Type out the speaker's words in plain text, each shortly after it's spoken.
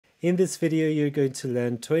In this video, you're going to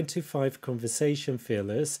learn 25 conversation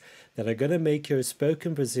fillers that are going to make your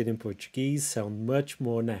spoken Brazilian Portuguese sound much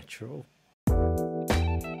more natural.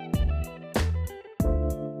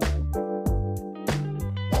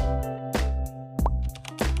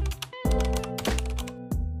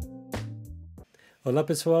 Olá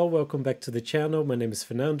pessoal, welcome back to the channel. My name is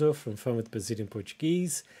Fernando from Fluent Brazilian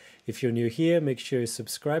Portuguese. If you're new here, make sure you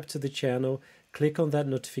subscribe to the channel, click on that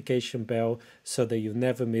notification bell so that you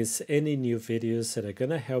never miss any new videos that are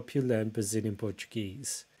going to help you learn Brazilian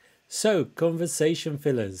Portuguese. So, conversation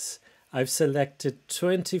fillers. I've selected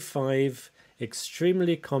 25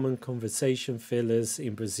 extremely common conversation fillers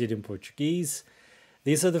in Brazilian Portuguese.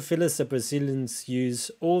 These are the fillers that Brazilians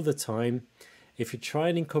use all the time. If you try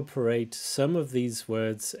and incorporate some of these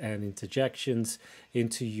words and interjections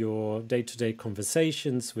into your day-to-day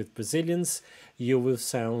conversations with Brazilians, you will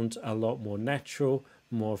sound a lot more natural,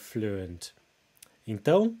 more fluent.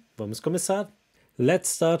 Então, vamos começar. Let's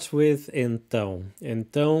start with então.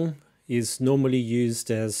 Então is normally used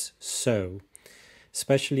as so,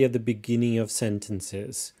 especially at the beginning of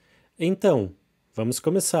sentences. Então, vamos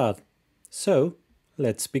começar. So,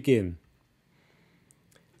 let's begin.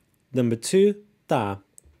 Number 2, tá.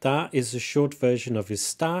 Tá is a short version of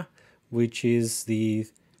está, which is the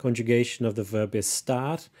conjugation of the verb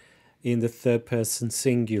estar in the third person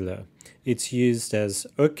singular. It's used as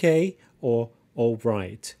okay or all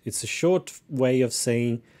right. It's a short way of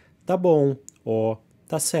saying tá bom or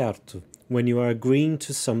tá certo when you are agreeing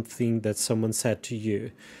to something that someone said to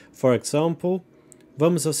you. For example,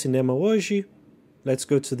 vamos ao cinema hoje? Let's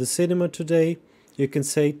go to the cinema today. You can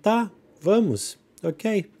say tá, vamos.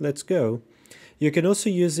 Okay, let's go. You can also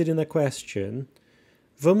use it in a question.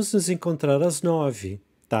 Vamos nos encontrar às 9,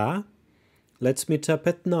 tá? Let's meet up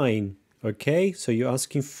at 9. Okay, so you're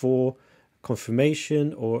asking for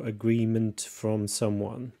confirmation or agreement from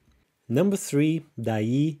someone. Number 3,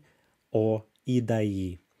 daí or e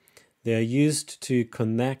daí. They are used to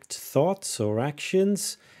connect thoughts or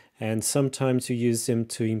actions, and sometimes you use them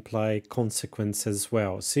to imply consequence as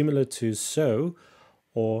well, similar to so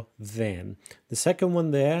or then. The second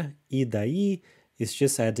one there, e daí, is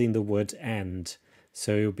just adding the word and.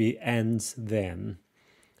 So it will be and then.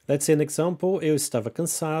 Let's see an example. Eu estava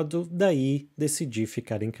cansado, daí decidi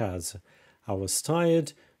ficar em casa. I was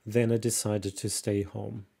tired, then I decided to stay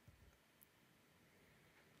home.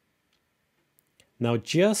 Now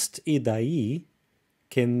just e daí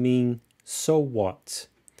can mean so what.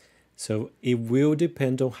 So it will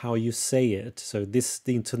depend on how you say it. So the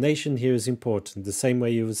intonation here is important. The same way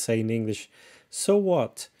you would say in English, so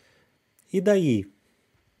what? E daí?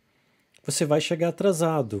 Você vai chegar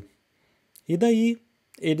atrasado. E daí?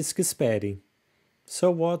 Eles que esperem. So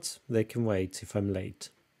what? They can wait if I'm late.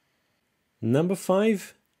 Number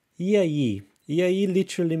 5, e aí? E aí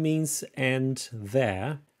literally means and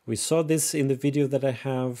there. We saw this in the video that I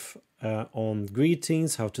have on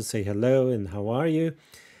greetings, how to say hello and how are you.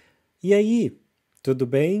 E aí, tudo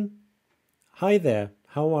bem? Hi there,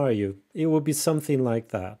 how are you? It will be something like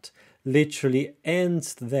that. Literally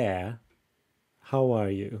ends there, how are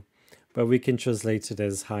you? But we can translate it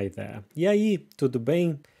as hi there. E aí, tudo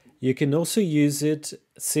bem? You can also use it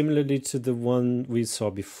similarly to the one we saw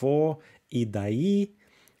before, e daí.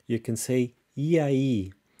 You can say e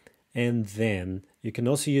aí, and then. You can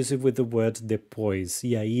also use it with the word depois.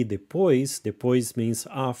 E aí, depois. Depois means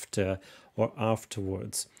after or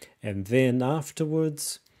afterwards. And then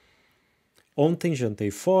afterwards. Ontem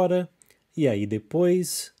jantei fora. E aí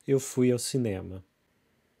depois eu fui ao cinema.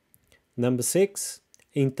 Number 6.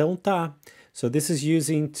 Então tá. So this is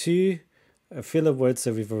using two filler words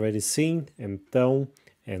that we've already seen. Então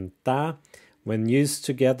and tá. When used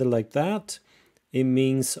together like that, it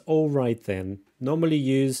means all right then. Normally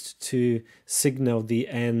used to signal the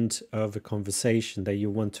end of a conversation, that you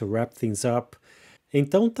want to wrap things up.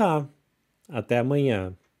 Então tá. Até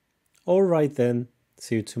amanhã. All right then.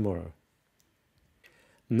 See you tomorrow.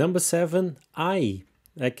 Number 7, ai.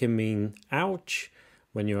 That can mean ouch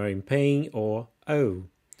when you are in pain, or oh.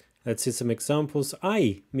 Let's see some examples.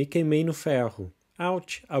 Ai, me queimei no ferro.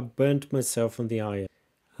 Ouch, I burnt myself on the iron.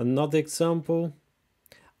 Another example.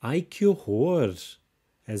 Ai, que horror.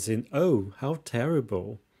 As in, oh, how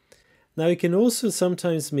terrible. Now it can also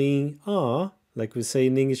sometimes mean, ah, like we say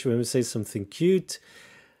in English when we say something cute.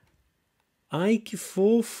 Ai, que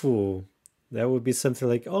fofo. That would be something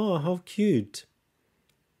like, oh, how cute.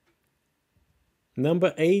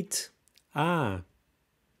 Number 8, ah.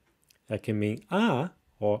 That can mean ah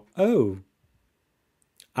or oh.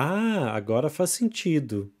 Ah, agora faz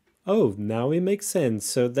sentido. Oh, now it makes sense.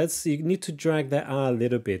 So you need to drag that ah a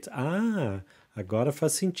little bit. Ah, agora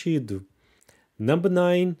faz sentido. Number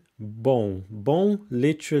 9, bom. Bom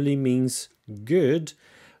literally means good,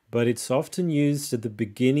 but it's often used at the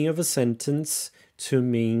beginning of a sentence to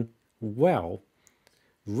mean well,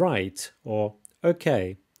 right, or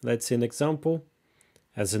okay. Let's see an example.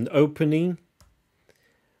 As an opening,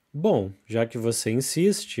 bom, já que você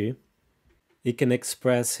insiste. It can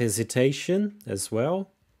express hesitation as well.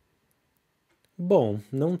 Bom,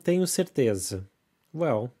 não tenho certeza.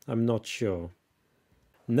 Well, I'm not sure.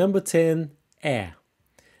 Number 10, é.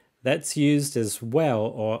 That's used as well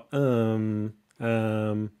or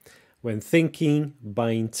when thinking,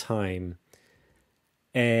 buying time.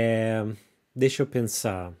 Deixa eu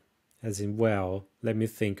pensar. As in, well, let me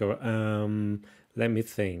think, or let me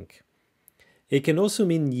think. It can also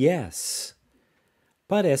mean yes.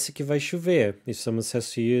 Parece que vai chover. If someone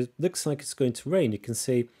says to you, looks like it's going to rain, you can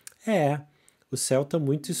say, o céu está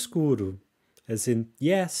muito escuro. As in,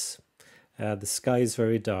 yes, the sky is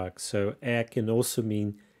very dark. So, can also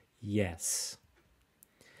mean yes.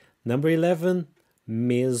 Number 11,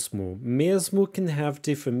 mesmo. Mesmo can have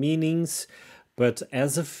different meanings, but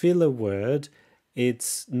as a filler word,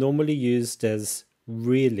 it's normally used as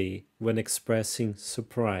really when expressing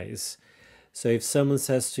surprise. So if someone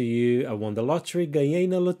says to you, I won the lottery, ganhei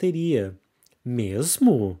na loteria.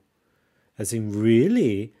 Mesmo? As in,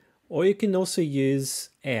 really? Or you can also use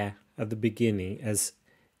at the beginning as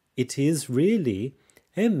it is really,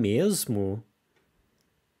 é mesmo.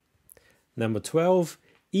 Number 12,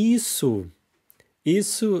 isso.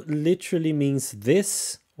 Isso literally means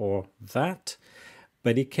this or that,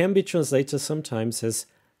 but it can be translated sometimes as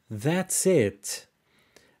that's it,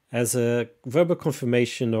 as a verbal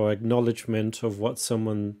confirmation or acknowledgement of what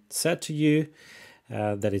someone said to you,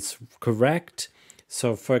 that it's correct.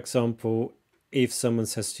 So, for example, if someone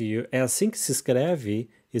says to you, é assim que se escreve,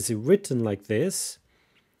 is it written like this?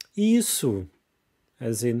 Isso,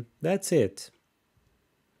 as in, that's it.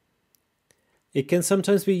 It can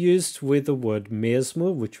sometimes be used with the word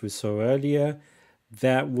mesmo, which we saw earlier.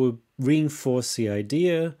 That would reinforce the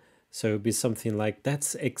idea. So it would be something like,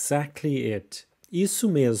 that's exactly it. Isso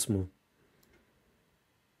mesmo.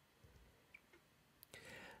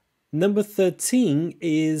 Number 13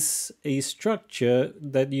 is a structure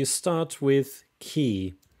that you start with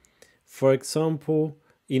que. For example,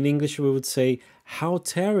 in English we would say, how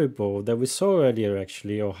terrible, that we saw earlier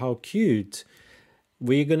actually, or how cute.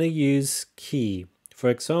 We're going to use que. For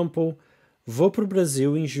example, vou para o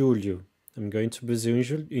Brasil em julho. I'm going to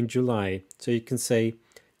Brazil in July. So you can say,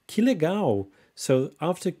 que legal. So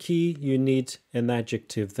after que, you need an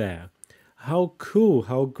adjective there. How cool,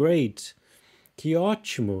 how great. Que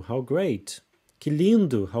ótimo, how great. Que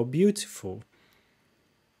lindo, how beautiful.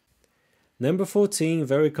 Number 14,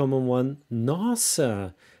 very common one,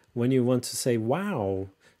 nossa, when you want to say wow.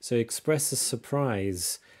 So express a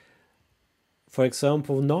surprise. For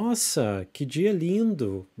example, nossa, que dia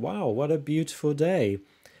lindo. Wow, what a beautiful day.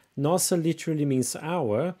 Nossa literally means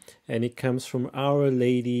our, and it comes from Our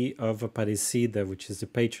Lady of Aparecida, which is the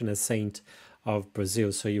patroness saint of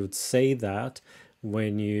Brazil. So you would say that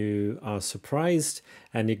when you are surprised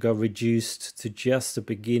and it got reduced to just the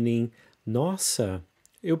beginning, nossa.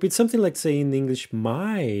 It would be something like saying in English,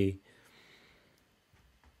 my.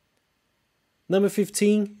 Number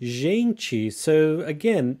 15, gente. So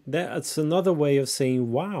again, that's another way of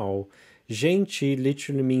saying wow. Gente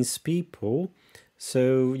literally means people.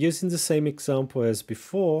 So using the same example as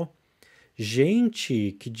before,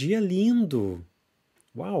 gente, que dia lindo.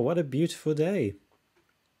 Wow, what a beautiful day.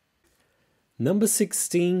 Number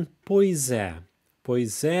 16, pois é.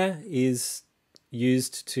 Pois é is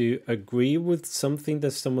used to agree with something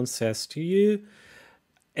that someone says to you,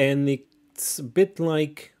 and it's a bit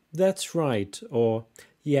like, that's right, or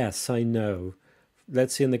yes, I know.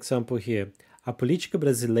 Let's see an example here. A política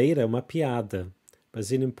brasileira é uma piada.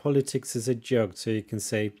 Brazilian politics is a joke, so you can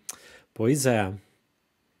say, pois é.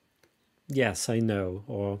 Yes, I know,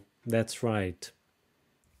 or that's right.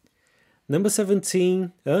 Number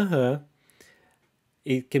 17,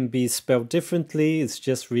 It can be spelled differently, it's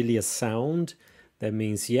just really a sound. That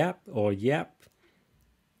means yep or yep.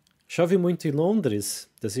 Chove muito em Londres.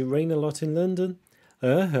 Does it rain a lot in London?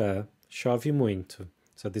 Chove muito.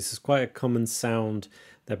 So this is quite a common sound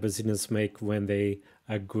that Brazilians make when they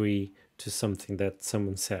agree to something that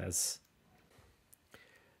someone says.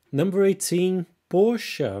 Number 18,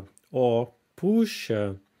 poxa or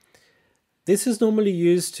puxa. This is normally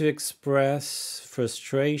used to express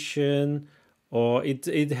frustration, or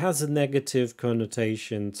it has a negative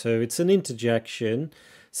connotation. So it's an interjection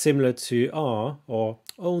similar to or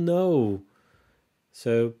oh no.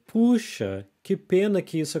 So, puxa, que pena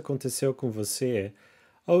que isso aconteceu com você.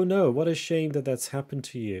 Oh no, what a shame that that's happened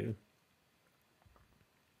to you.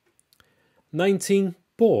 19,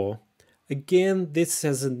 pô. Again, this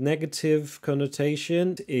has a negative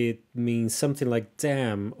connotation. It means something like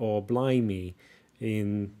damn or blimey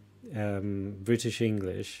in British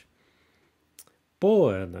English. Pô,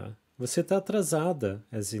 Ana, você tá atrasada,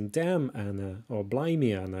 as in damn, Anna, or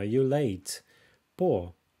blimey, Anna, you're late.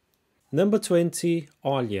 Pô. Number 20,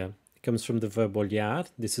 olha. It comes from the verb olhar.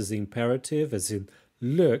 This is the imperative, as in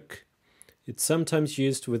look. It's sometimes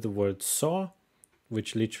used with the word só,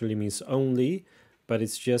 which literally means only, but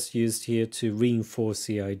it's just used here to reinforce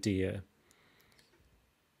the idea.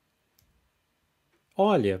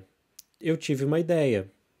 Olha, eu tive uma ideia.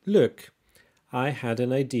 Look, I had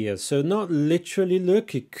an idea. So not literally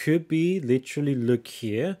look, it could be literally look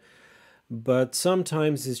here, but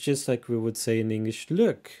sometimes it's just like we would say in English,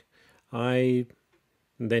 look, and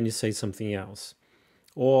then you say something else.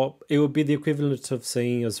 Or it would be the equivalent of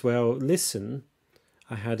saying as well, listen,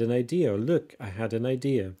 I had an idea, or look, I had an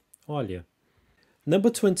idea. Olha. Number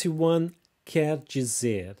 21, quer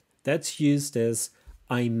dizer. That's used as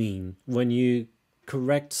I mean, when you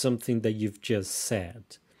correct something that you've just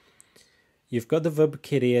said. You've got the verb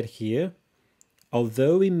querer here.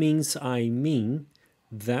 Although it means I mean,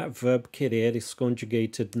 that verb querer is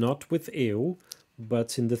conjugated not with eu,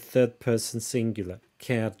 but in the third person singular,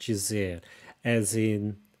 quer dizer, as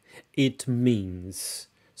in it means.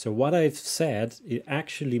 So what I've said, it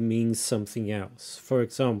actually means something else. For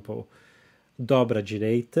example, dobra à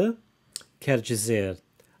direita quer dizer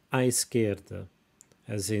à esquerda.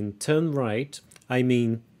 As in turn right, I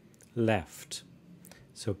mean left.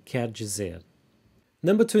 So quer dizer.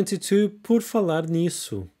 Number 22, por falar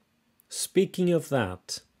nisso. Speaking of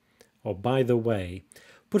that. Or by the way.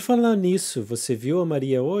 Por falar nisso, você viu a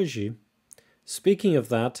Maria hoje? Speaking of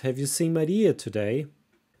that, have you seen Maria today?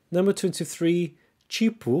 Number 23,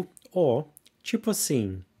 tipo or tipo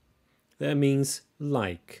assim. That means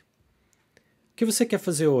like. O que você quer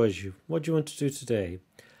fazer hoje? What do you want to do today?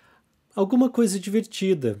 Alguma coisa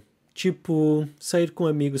divertida, tipo sair com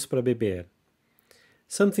amigos para beber.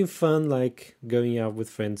 Something fun like going out with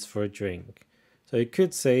friends for a drink. So you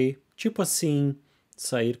could say, tipo assim,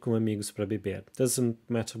 sair com amigos para beber. Doesn't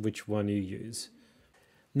matter which one you use.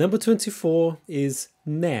 Number 24 is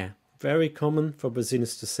né. Very common for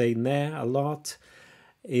Brazilians to say né a lot.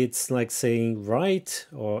 It's like saying right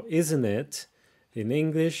or isn't it in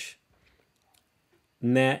English.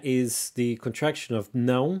 Né is the contraction of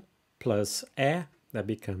não plus é, that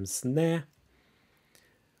becomes né.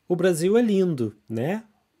 O Brasil é lindo, né?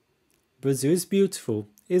 Brazil is beautiful,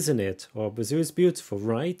 isn't it? Or Brazil is beautiful,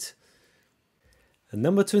 right? And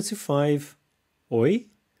number 25, oi.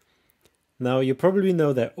 Now you probably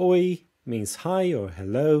know that oi means hi or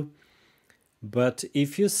hello, but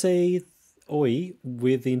if you say oi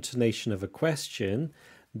with the intonation of a question,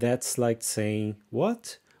 that's like saying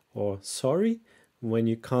what or sorry when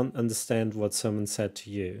you can't understand what someone said to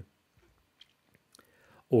you.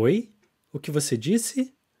 Oi, o que você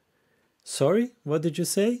disse? Sorry, what did you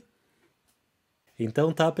say?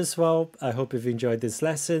 Então tá, pessoal. I hope you've enjoyed this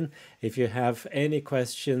lesson. If you have any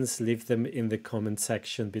questions, leave them in the comment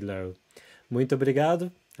section below. Muito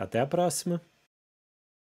obrigado. Até a próxima.